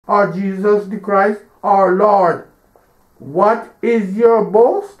or Jesus the Christ, or Lord. What is your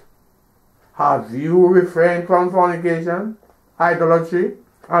boast? Have you refrained from fornication, idolatry,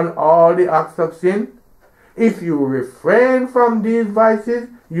 and all the acts of sin? If you refrain from these vices,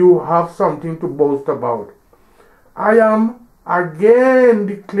 you have something to boast about. I am again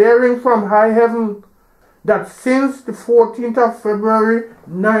declaring from high heaven that since the 14th of February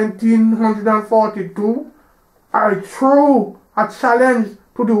 1942, I threw a challenge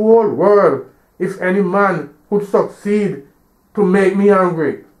to the whole world if any man would succeed to make me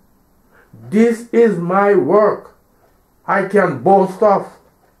angry. This is my work I can boast of.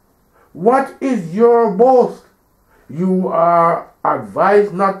 What is your boast? You are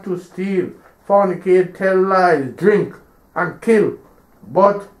advised not to steal, fornicate, tell lies, drink, and kill.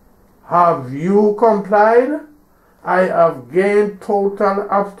 But have you complied? I have gained total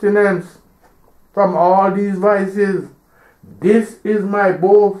abstinence from all these vices. This is my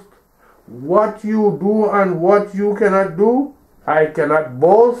boast. What you do and what you cannot do, I cannot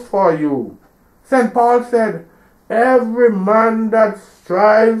boast for you. St. Paul said, every man that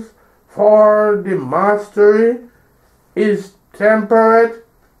strives for the mastery is temperate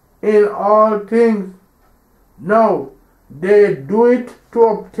in all things. Now, they do it to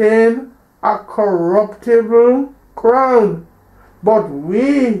obtain a corruptible crown, but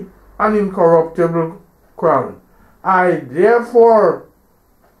we an incorruptible crown. I therefore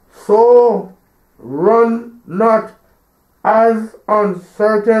so run not as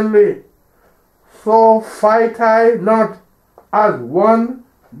uncertainly, so fight I not as one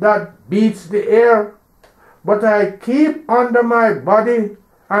that beats the air, but I keep under my body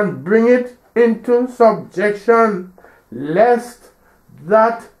and bring it into subjection, lest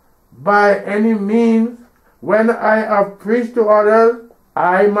that by any means, when I have preached to others,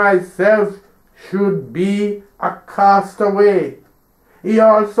 I myself should be a castaway. He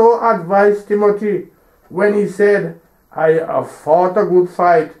also advised Timothy when he said, I have fought a good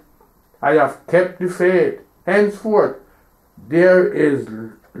fight, I have kept the faith. Henceforth there is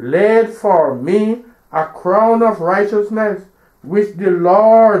laid for me a crown of righteousness, which the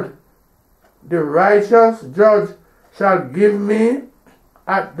Lord, the righteous judge, shall give me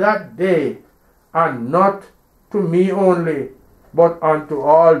at that day, and not to me only, but unto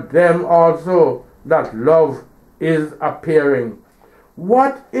all them also that love is appearing.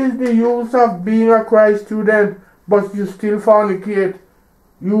 What is the use of being a Christ student, but you still fornicate?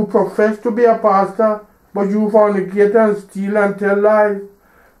 You profess to be a pastor, but you fornicate and steal and tell lies.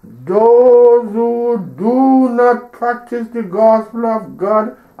 Those who do not practice the gospel of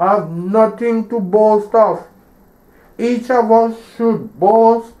God have nothing to boast of. Each of us should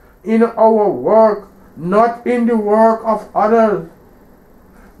boast in our work, not in the work of others.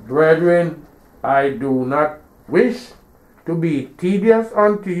 Brethren, I do not wish to be tedious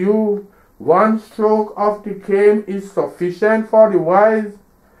unto you. One stroke of the cane is sufficient for the wise.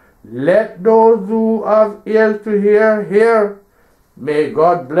 Let those who have ears to hear, hear. May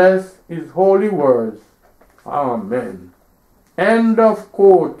God bless His holy words. Amen. End of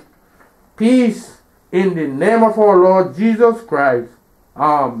quote. Peace in the name of our Lord Jesus Christ.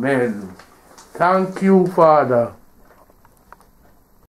 Amen. Thank you, Father.